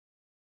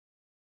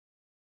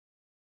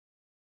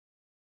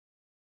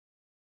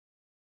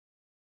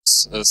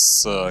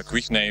is the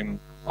Greek name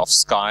of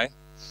sky,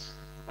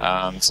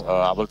 and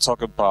I will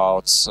talk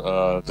about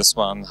this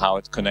one, how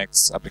it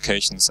connects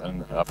applications,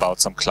 and about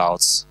some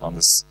clouds on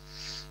this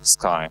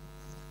sky.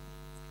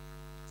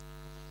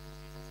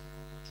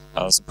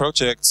 The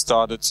project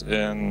started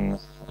in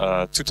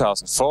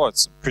 2004.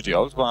 It's a pretty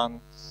old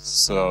one,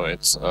 so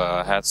it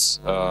had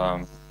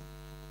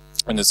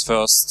in its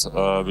first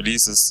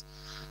releases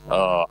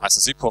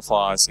ICC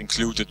profiles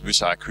included,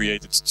 which I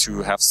created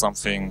to have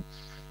something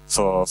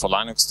for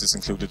Linux. This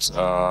included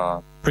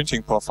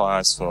printing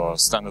profiles for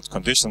standard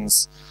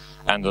conditions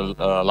and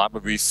a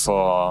library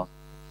for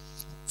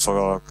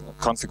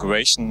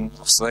configuration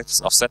of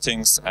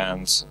settings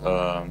and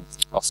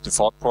of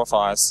default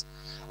profiles.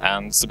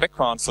 And the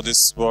background for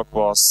this work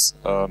was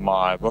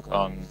my work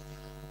on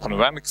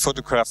panoramic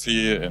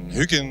photography in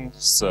Huygens.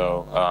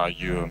 So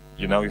you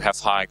have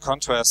high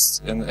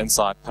contrast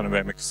inside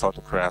panoramic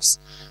photographs,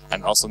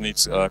 and also need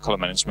color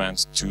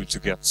management to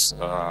get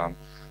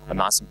a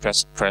nice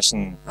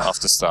impression of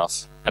the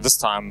stuff. At this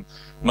time,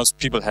 most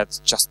people had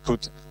just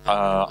put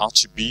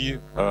RGB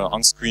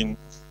on screen,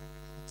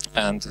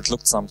 and it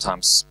looked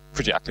sometimes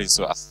pretty ugly.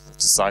 So I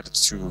decided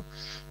to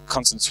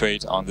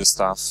concentrate on this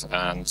stuff,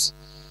 and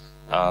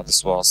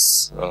this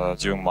was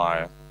during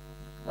my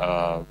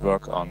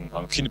work on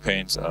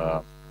KinePaint,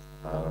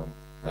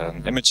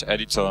 an image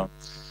editor.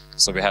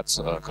 So we had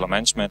color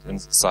management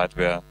inside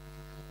there,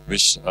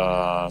 which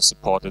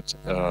supported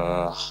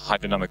high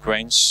dynamic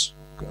range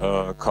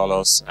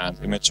colors and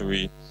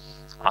imagery.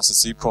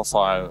 ICC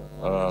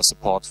profile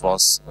support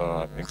was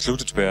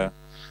included there,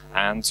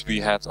 and we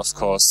had, of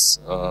course,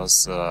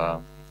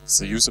 the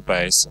user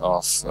base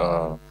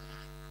of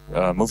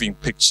moving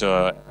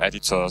picture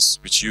editors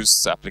which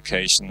used the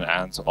application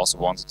and also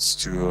wanted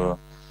to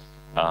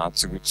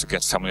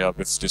get familiar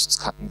with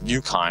this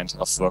new kind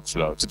of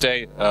workflow.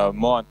 Today,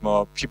 more and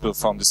more people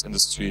from this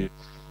industry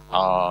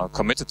are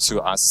committed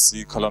to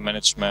ICC color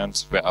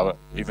management. There are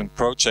even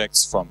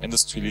projects from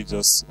industry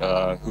leaders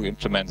who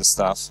implement the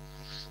stuff,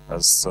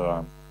 as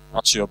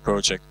Achio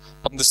project.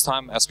 But in this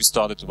time, as we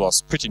started, it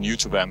was pretty new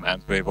to them,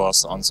 and there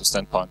was, on the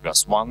standpoint,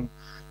 there's one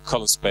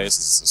color space,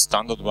 it's a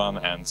standard one,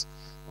 and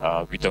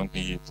we don't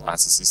need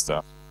ICC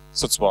stuff.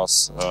 So it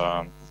was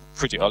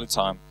pretty early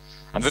time.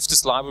 And with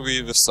this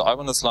library, with the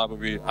Ivanus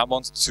library, I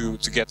wanted to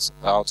get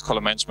out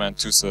color management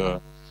to the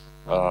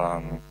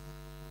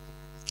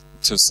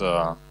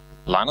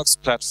Linux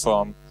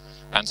platform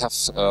and have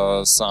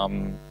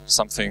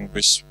something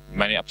which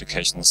many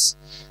applications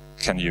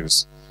can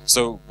use.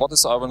 So what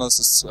is Ivanus?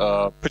 It's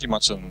pretty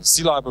much a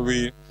C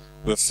library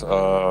with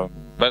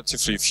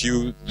relatively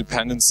few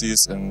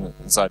dependencies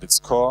inside its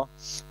core.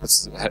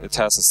 It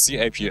has a C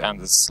API and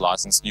it's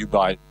licensed new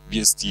by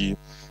BSD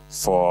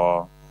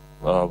for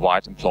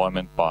wide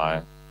employment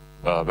by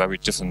very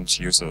different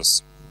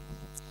users.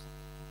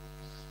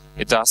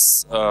 It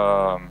does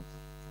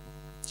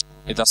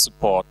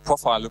support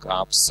profile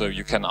lookups, so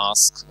you can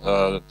ask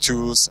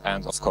tools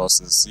and of course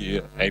the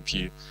C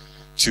API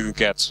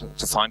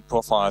to find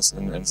profiles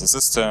in the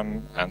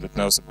system, and it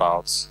knows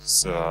about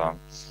the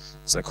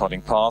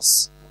according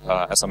paths.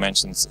 As I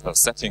mentioned,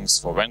 settings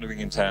for rendering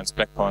intents,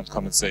 blackpoint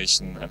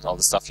compensation, and all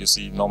the stuff you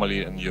see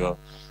normally in your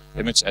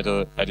image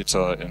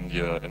editor in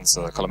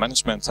the color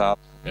management tab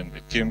in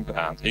GIMP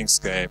and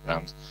Inkscape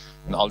and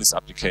in all these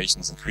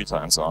applications in Krita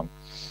and so on.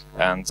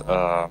 And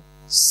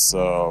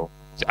so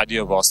the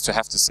idea was to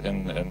have this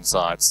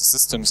inside the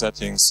system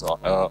settings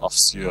of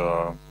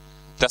your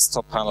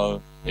desktop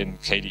panel in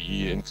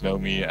KDE, in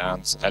GNOME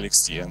and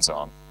LXD and so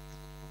on.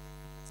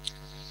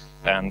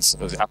 And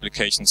the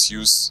applications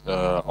use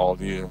all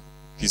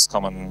these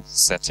common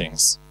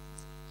settings.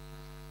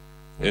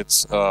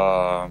 It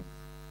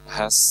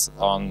has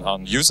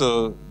on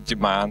user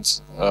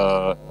demand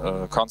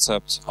a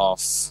concept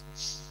of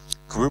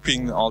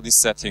grouping all these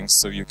settings,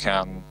 so you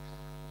can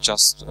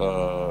just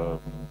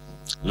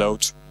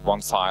load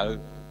one file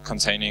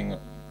containing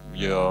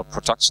your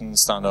production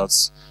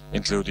standards,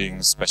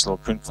 including special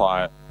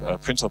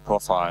printer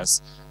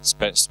profiles,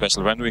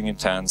 special rendering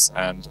intents,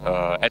 and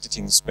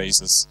editing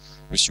spaces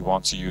which you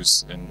want to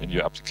use in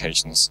your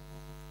applications,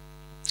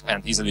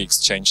 and easily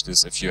exchange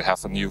this if you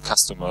have a new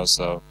customer.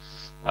 So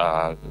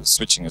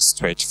switching is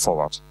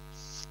straightforward.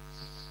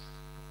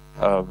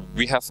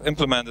 We have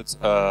implemented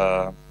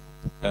a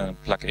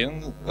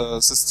plug-in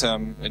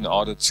system in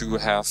order to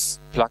have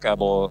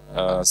pluggable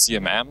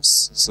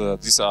CMMs. So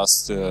these are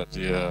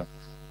the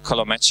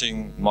color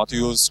matching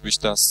modules which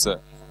does the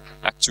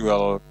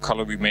actual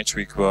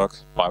colorimetric work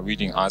by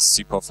reading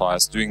ICC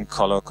profiles, doing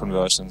color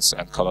conversions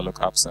and color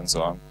lookups and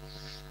so on.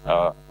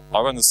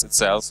 Ivanus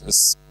itself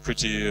is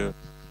pretty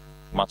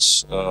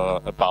much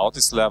about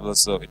this level,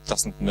 so it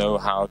doesn't know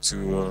how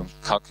to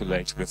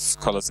calculate with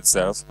colors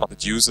itself, but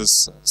it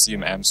uses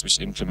CMMs which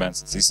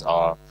implement. These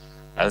are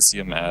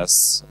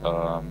LCMS,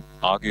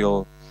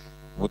 Argyle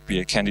would be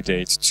a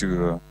candidate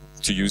to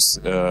use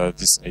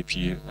this AP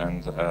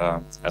and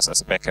as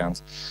a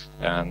backend,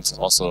 and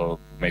also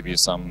maybe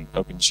some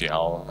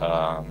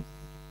OpenGL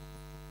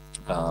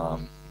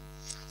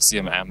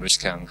CMM which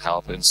can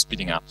help in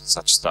speeding up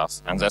such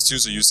stuff. And as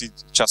user, you see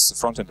just the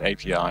front-end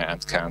API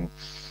and can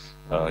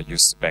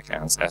use the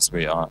backends as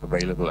they are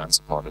available and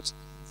supported.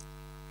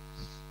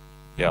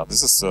 Yeah,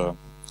 this is the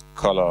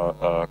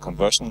color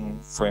conversion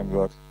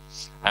framework,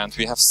 and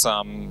we have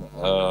some.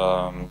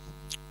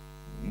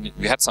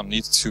 We had some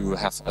need to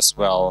have as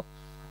well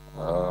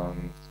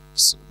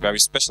very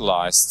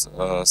specialized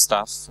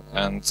stuff,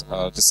 and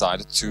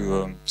decided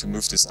to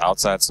move this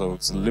outside. So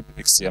the Libre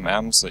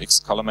XCMM, the X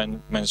color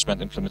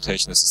management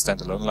implementation, is a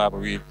standalone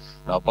library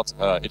now, but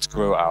it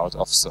grew out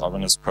of the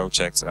Awareness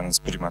project and is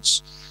pretty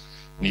much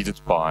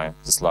needed by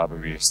this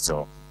library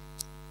still.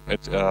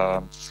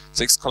 The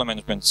X color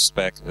management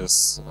spec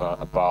is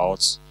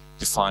about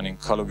defining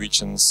color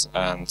regions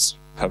and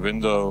per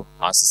window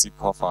ICC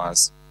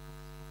profiles,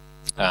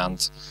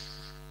 and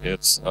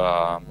it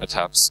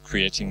helps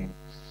creating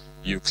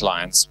new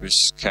clients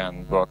which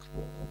can work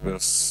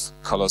with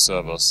color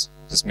servers.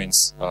 This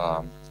means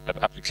an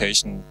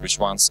application which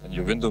runs in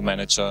your window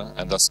manager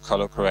and does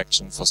color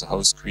correction for the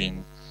whole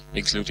screen,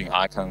 including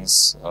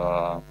icons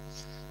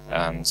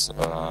and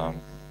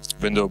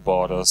window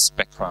borders,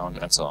 background,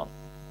 and so on.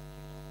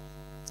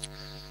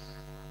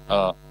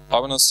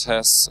 Awareness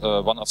has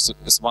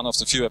is one of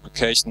the few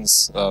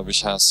applications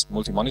which has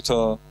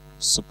multi-monitor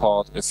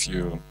support if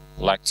you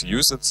like to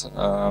use it.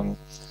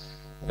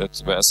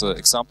 There's an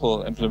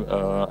example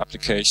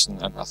application,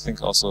 and I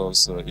think also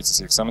the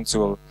ECC examine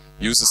tool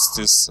uses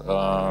this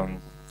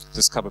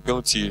this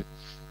capability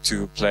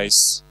to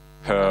place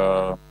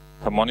per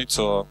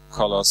monitor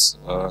colors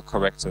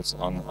corrected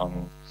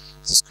on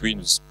the screen.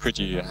 It's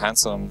pretty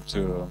handsome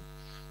to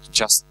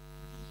just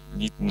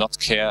not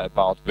care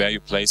about where you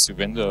place your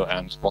window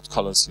and what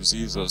colors you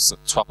see. So it's a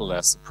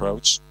troubleless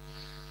approach.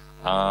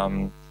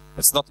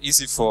 It's not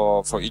easy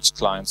for each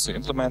client to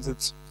implement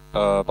it,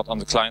 but on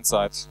the client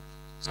side,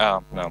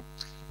 no,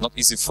 not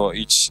easy for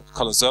each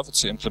color server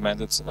to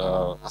implement it.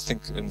 I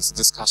think in the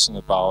discussion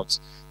about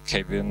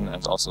Kai-Uwe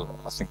and also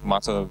I think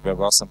Matte, there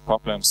were some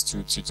problems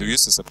to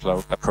use this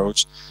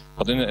approach.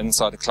 But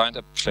inside the client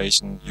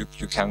application,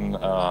 you can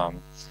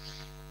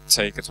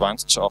take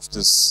advantage of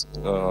this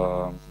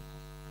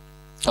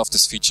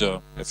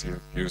feature if you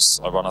use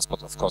Awareness,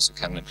 but of course you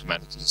can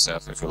implement it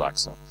yourself if you like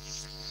so.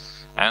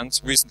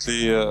 And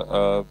recently,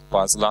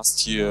 by the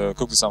last year,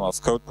 Google Summer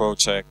of Code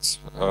project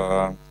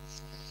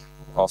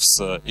of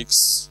the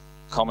X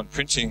common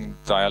printing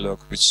dialog,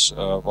 which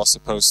was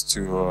supposed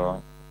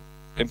to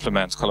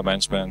implement color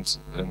management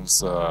in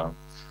the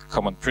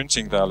common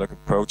printing dialog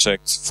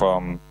project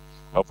from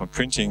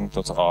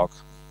openprinting.org.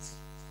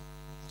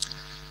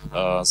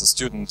 The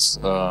students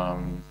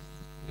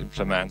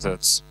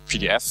implemented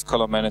PDF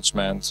color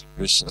management,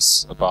 which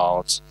is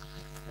about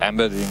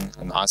embedding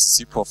an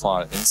ICC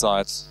profile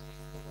inside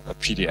a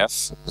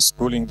PDF, a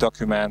spooling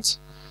document,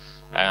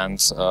 and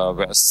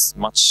there's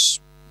much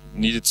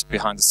needed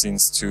behind the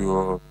scenes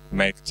to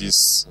make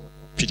these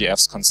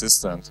PDFs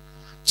consistent.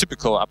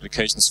 Typical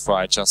applications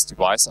try just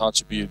device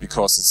RGB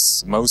because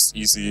it's most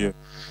easy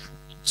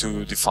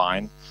to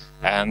define,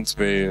 and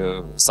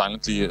they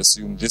silently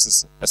assume this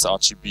is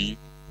sRGB,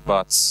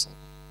 but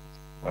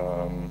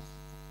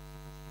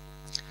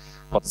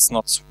it's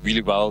not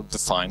really well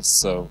defined.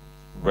 So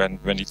when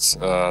it's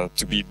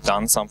to be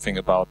done something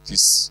about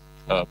these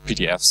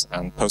PDFs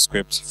and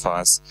PostScript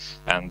files,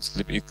 and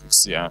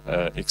libxcmpx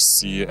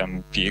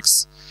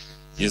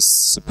is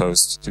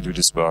supposed to do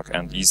this work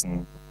and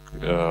even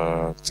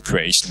the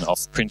creation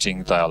of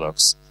printing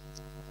dialogues.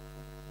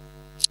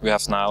 We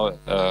have now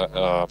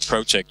a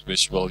project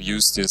which will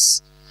use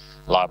this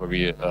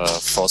library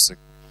for the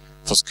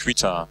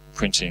Quita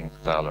printing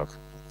dialog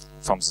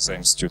from the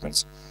same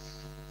students.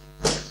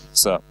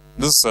 So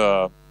this is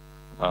an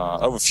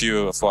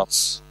overview of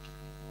what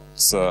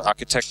the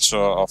architecture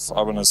of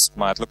Awareness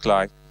might look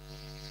like.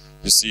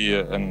 You see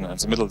in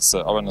the middle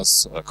the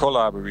Awareness core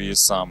library,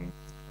 some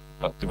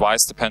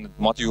device-dependent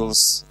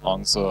modules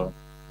on the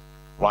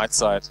right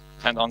side,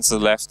 and on the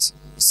left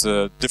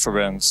the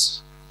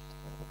different,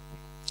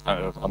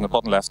 on the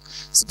bottom left,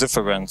 the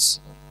different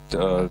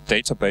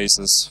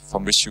databases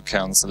from which you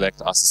can select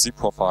ICC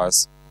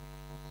profiles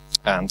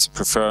and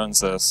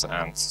preferences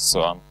and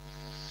so on.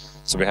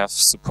 So we have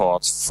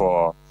support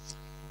for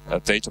a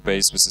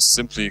database which is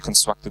simply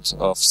constructed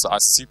of the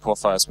ICC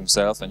profiles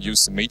themselves and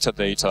use the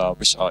metadata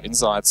which are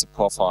inside the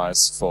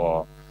profiles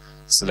for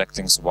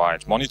selecting the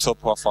right monitor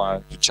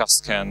profile. You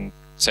just can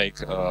take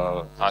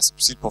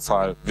ICC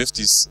profile with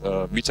these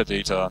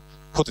metadata,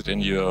 put it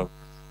in your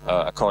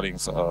according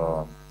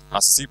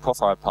ICC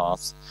profile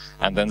path,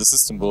 and then the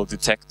system will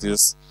detect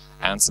this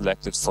and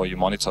select it for your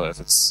monitor if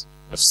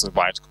the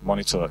right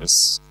monitor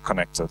is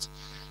connected.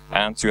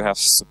 And you have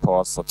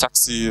support for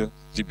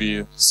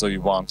TaxiDB, so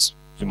you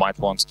might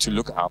want to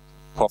look up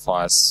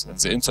profiles in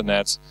the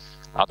internet.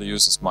 Other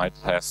users might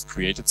have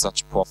created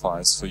such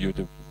profiles for your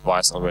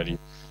device already,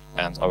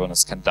 and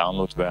Awareness can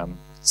download them,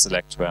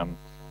 select them,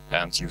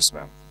 and use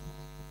them.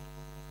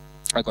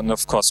 And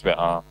of course there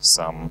are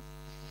some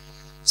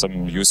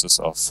uses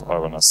of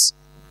Awareness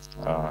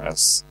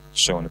as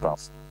shown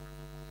above.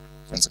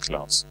 the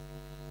clouds.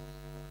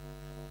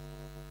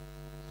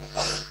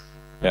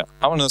 Yeah,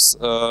 Awareness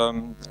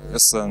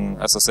is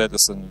as I said,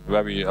 is a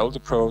very old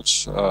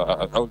approach,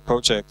 old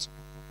project.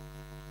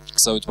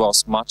 So it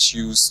was much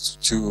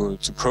used to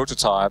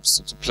prototypes,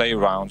 to play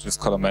around with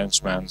color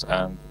management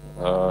and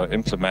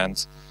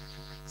implement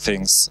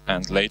things,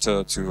 and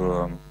later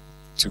to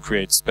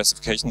create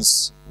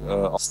specifications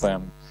of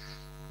them,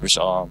 which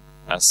are,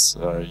 as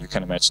you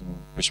can imagine,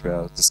 which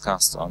were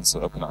discussed on the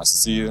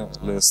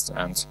OpenICC list,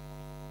 and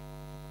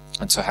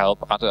to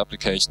help other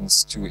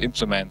applications to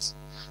implement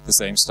the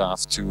same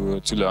stuff,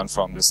 to learn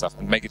from this stuff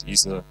and make it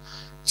easier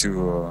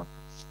to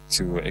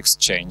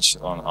exchange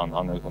on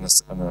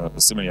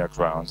a similar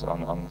ground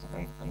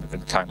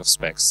in kind of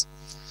specs.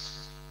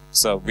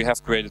 So we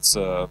have created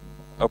the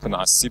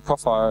OpenICC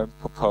profile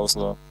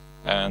proposal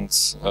and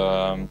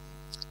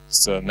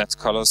the net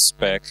color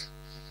spec,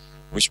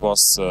 which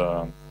was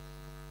the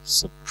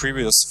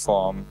previous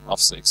form of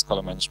the X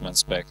color management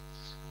spec,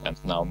 and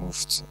now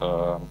moved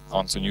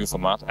onto new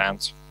format.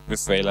 And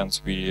with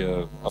Wayland, we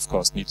of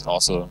course need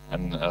also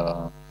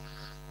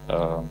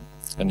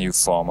a new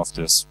form of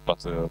this, but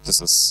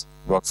this is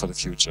work for the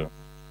future.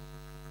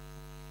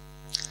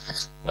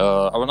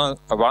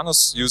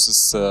 Awareness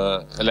uses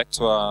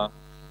Electra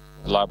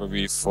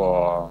library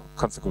for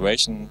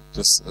configuration.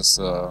 This is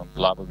a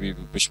library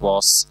which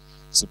was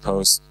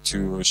supposed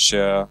to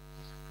share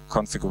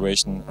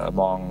configuration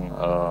among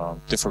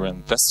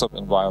different desktop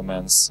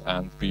environments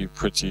and be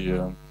pretty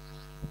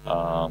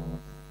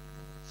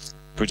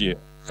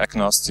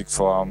agnostic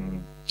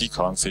from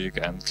dconfig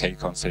and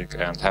kconfig,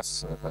 and have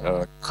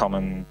a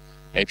common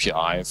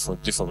API for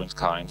different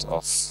kind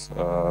of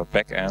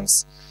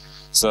backends.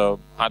 So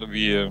either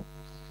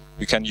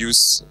we can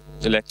use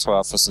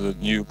Electra for the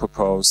new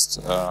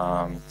proposed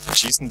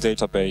JSON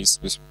database,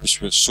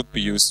 which should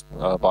be used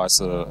by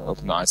the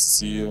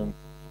OpenICC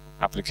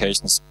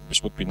applications,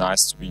 which would be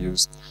nice to be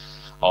used,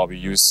 or we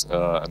use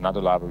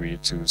another library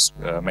to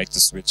make the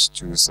switch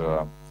to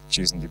the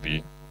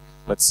JSON-DB.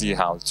 Let's see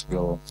how it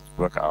will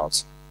work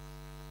out.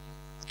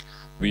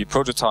 We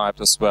prototyped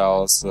as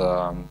well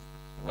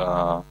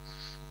the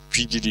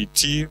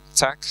PDDT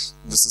tag.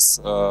 This is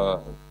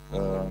the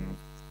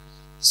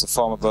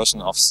former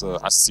version of the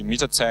ICC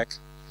meter tag,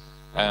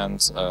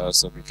 and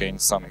so we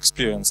gained some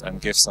experience and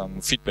gave some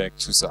feedback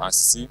to the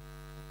ICC,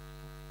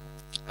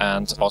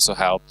 and also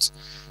helped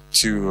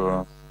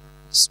to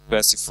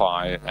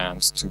specify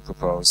and to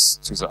propose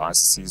to the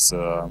ICC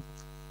the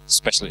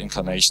special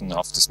incarnation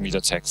of this meter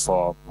tag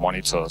for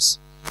monitors.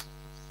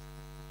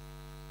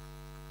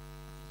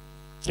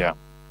 Yeah,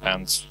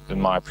 and in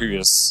my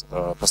previous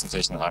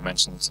presentation I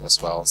mentioned as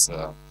well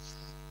the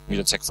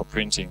meter tag for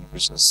printing,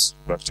 which is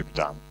work to be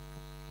done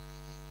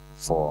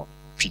for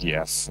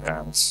PDF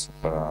and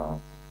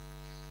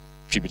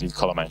PBD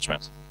color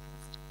management.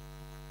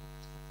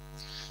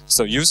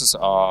 So uses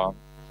are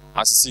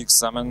ICC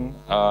Examine.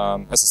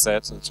 As I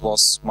said, it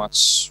was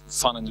much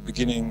fun in the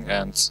beginning,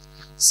 and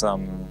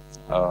some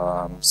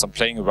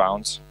playing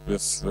around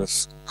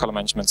with color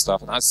management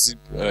stuff. And ICC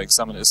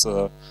Examine is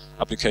an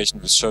application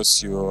which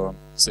shows you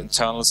the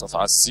internals of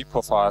ICC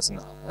profiles. And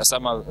as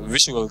I'm a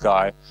visual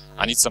guy,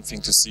 I need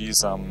something to see,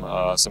 some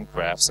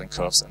graphs and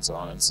curves and so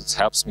on. And it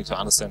helps me to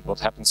understand what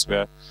happens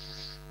where.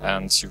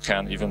 And you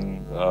can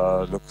even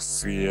look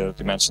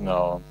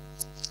three-dimensional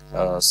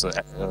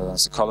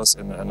the colors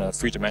in a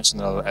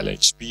three-dimensional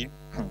LHB.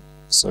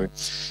 So in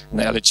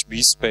the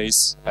LHB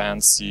space,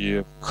 and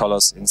see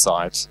colors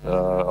inside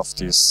of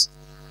this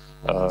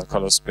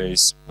color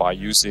space by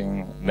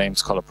using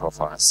named color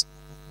profiles.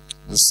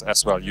 This is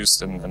as well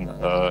used in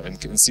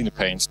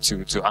CinePaint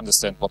to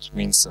understand what it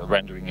means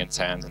rendering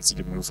intent and see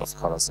the move of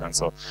colors, and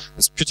so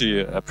it's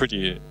a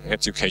pretty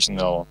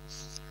educational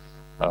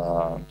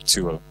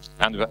tool.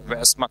 And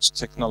there's much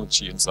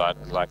technology inside,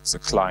 like the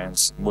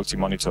client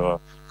multi-monitor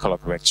color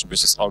correction,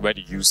 which is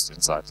already used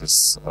inside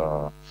this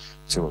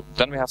tool.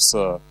 Then we have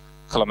the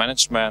color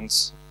manager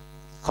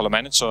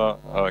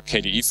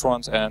KDE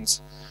front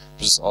end,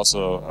 which is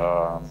also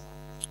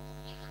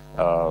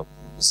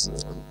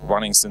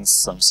running since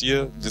some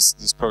year,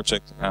 this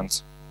project,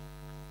 and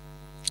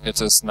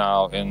it is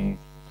now in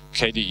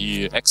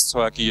KDE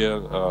Extra Gear.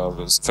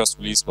 The first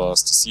release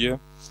was this year,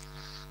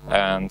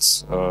 and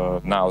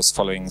now is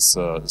following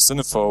the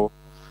Cinefo,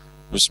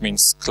 which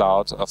means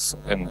cloud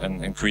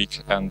in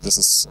Greek, and this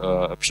is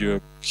a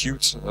pure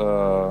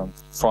Qt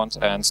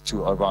front end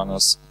to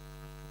Awareness.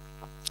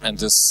 And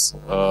this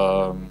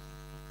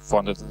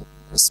front end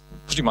is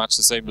pretty much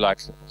the same like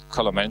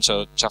Color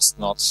Manager, just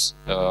not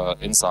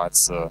inside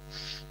the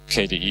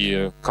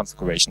KDE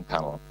configuration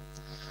panel.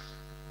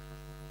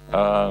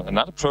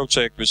 Another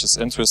project which is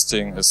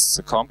interesting is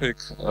the Compig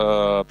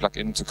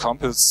plugin to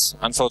Compiz.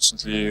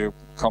 Unfortunately,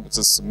 Compiz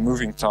is a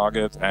moving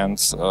target, and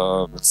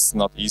it's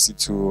not easy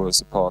to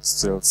support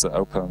still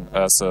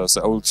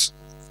the old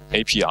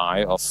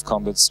API of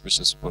Compiz,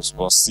 which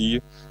was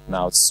C.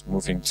 Now it's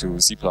moving to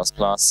C++,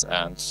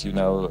 and you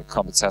know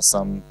Compiz has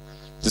some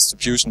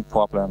distribution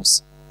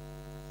problems.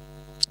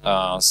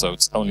 So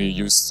it's only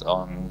used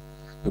on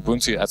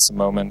Ubuntu at the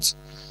moment.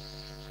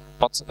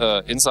 But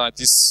inside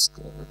this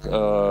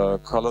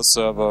color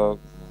server,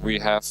 we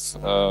have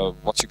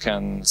what you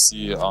can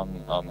see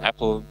on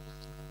Apple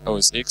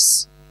OS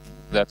X,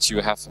 that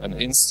you have an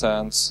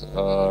instant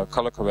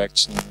color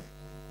correction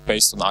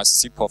based on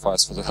ICC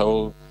profiles for the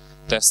whole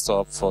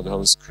desktop, for the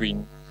whole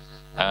screen.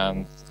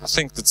 And I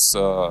think that's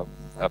a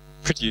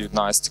pretty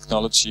nice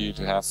technology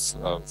to have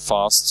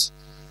fast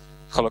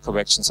color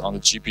corrections on the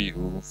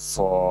GPU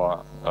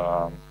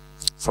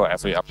for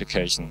every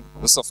application.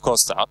 This is of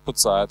course the output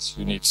side.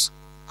 You need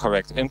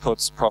correct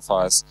input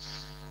profiles,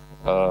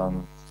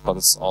 but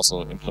it's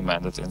also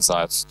implemented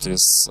inside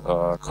this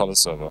color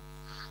server.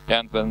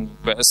 And when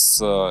there is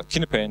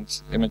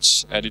KinePaint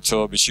image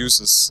editor, which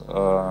uses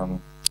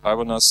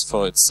Behrmann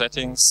for its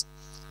settings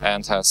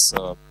and has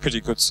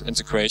pretty good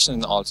integration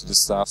in all of this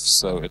stuff,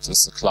 so it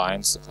is a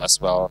client as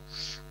well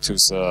to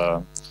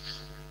the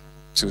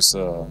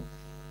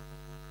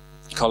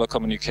color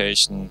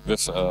communication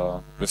with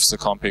the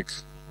config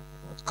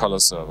color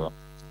server.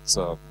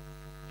 So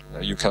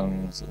you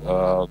can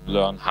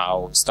learn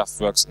how stuff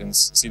works in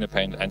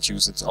KinePaint and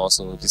use it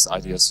also, these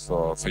ideas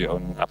for your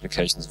own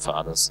applications and for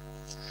others.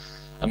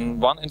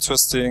 And one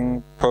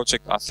interesting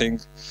project I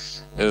think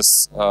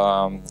is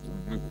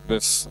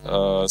with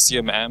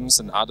CMMs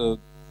and other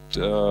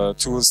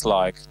tools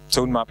like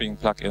tone mapping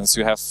plugins.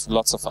 You have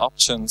lots of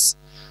options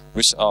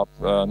which are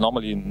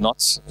normally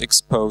not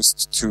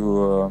exposed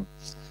to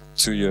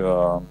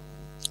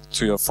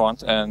your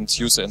front end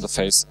user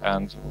interface.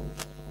 And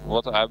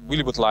what I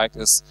really would like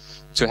is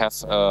to have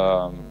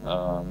a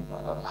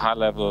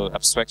high-level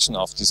abstraction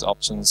of these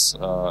options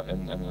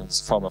in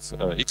the form of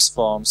X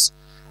forms,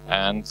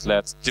 and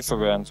let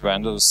different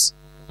renders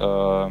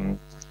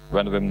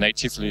render them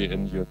natively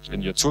in your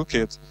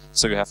toolkit.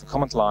 So you have a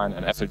command line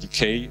and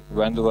FLDK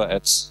renderer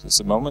at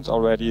the moment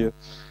already,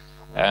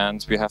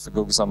 and we have a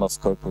Google Summer of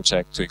Code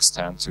project to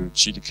extend to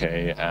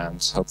GDK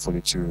and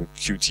hopefully to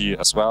Qt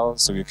as well.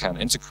 So you can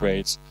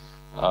integrate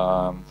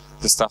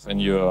the stuff in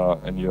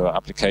your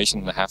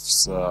application and have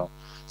the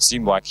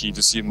CMY key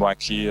to CMY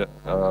key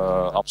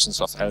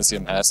options of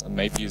LCMS, and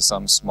maybe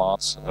some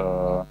smart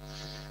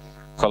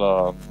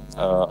color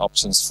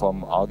options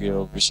from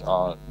Argyle which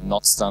are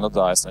not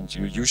standardized and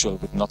you usually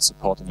would not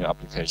support in your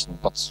application,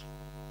 but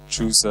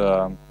through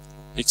the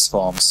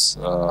Xforms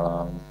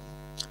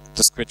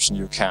description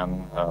you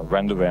can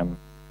render them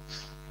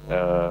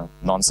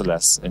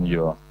nonetheless in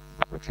your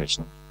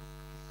application.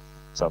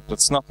 So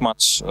that's not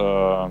much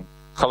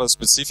color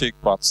specific,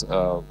 but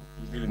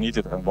we really need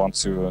it and want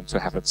to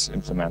have it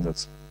implemented.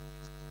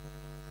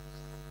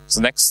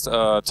 The next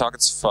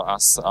targets for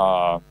us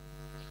are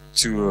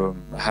to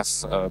have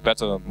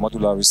better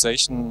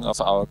modularization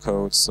of our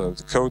code, so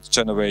the code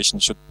generation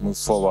should move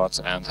forward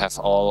and have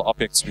all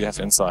objects we have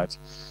inside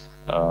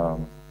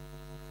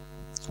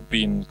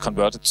being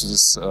converted to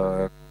this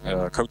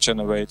code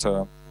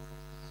generator.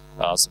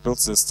 The build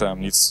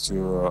system needs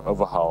to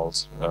overhaul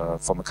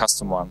from a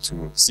custom one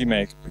to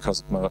CMake,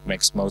 because it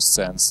makes most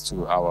sense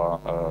to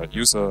our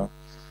user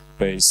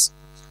base.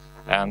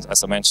 And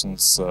as I mentioned,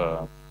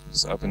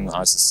 this open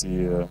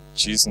ICC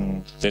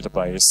JSON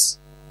database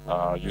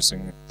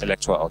using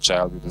Electra or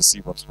Gel, we will see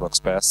what works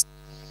best.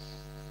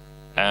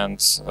 And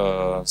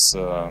the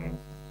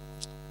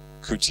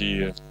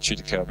Qt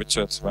GDK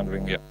widget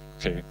rendering, yeah,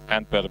 okay,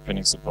 and better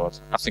pinning support.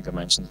 I think I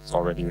mentioned it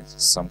already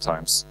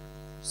sometimes.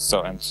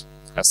 So, and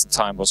as the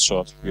time was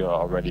short, we are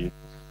already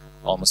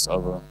almost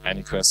over.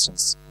 Any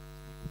questions?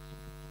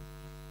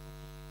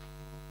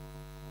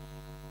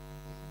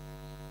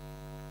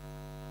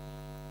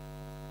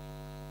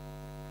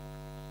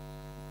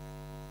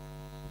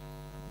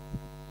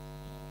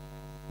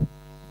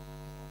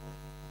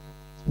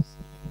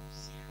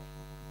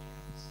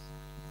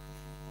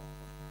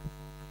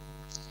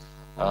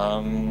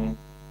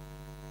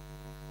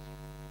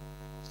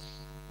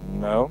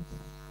 No.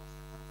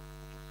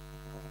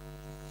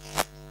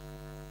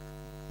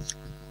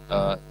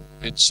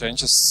 It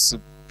changes the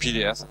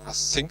PDF, I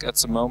think, at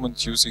the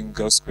moment using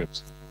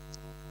GoScript.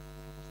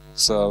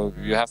 So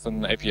you have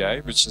an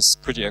API which is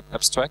pretty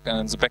abstract, and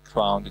in the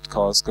background it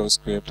calls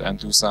GoScript and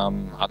do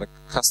some other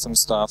custom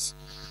stuff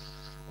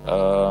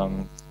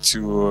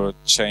to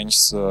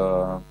change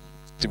the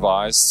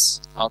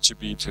device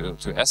RGB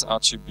to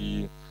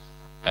sRGB,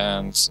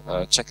 and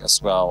check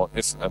as well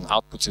if an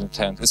output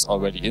intent is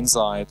already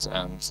inside,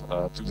 and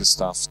do the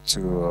stuff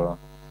to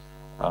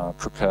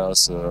prepare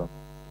the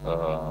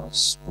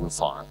spool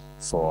file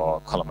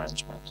for color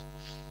management.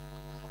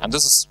 And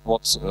this is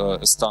what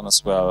is done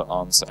as well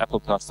on the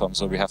Apple platform.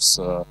 So we have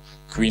the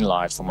green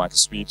light for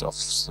microsuite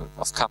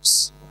of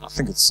cups. I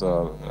think it's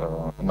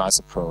a nice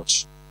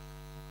approach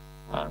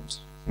and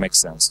makes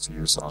sense to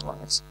use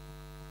online.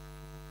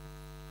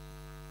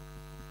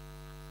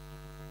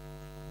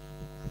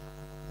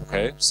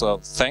 Okay, so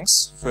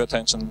thanks for your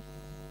attention,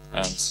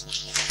 and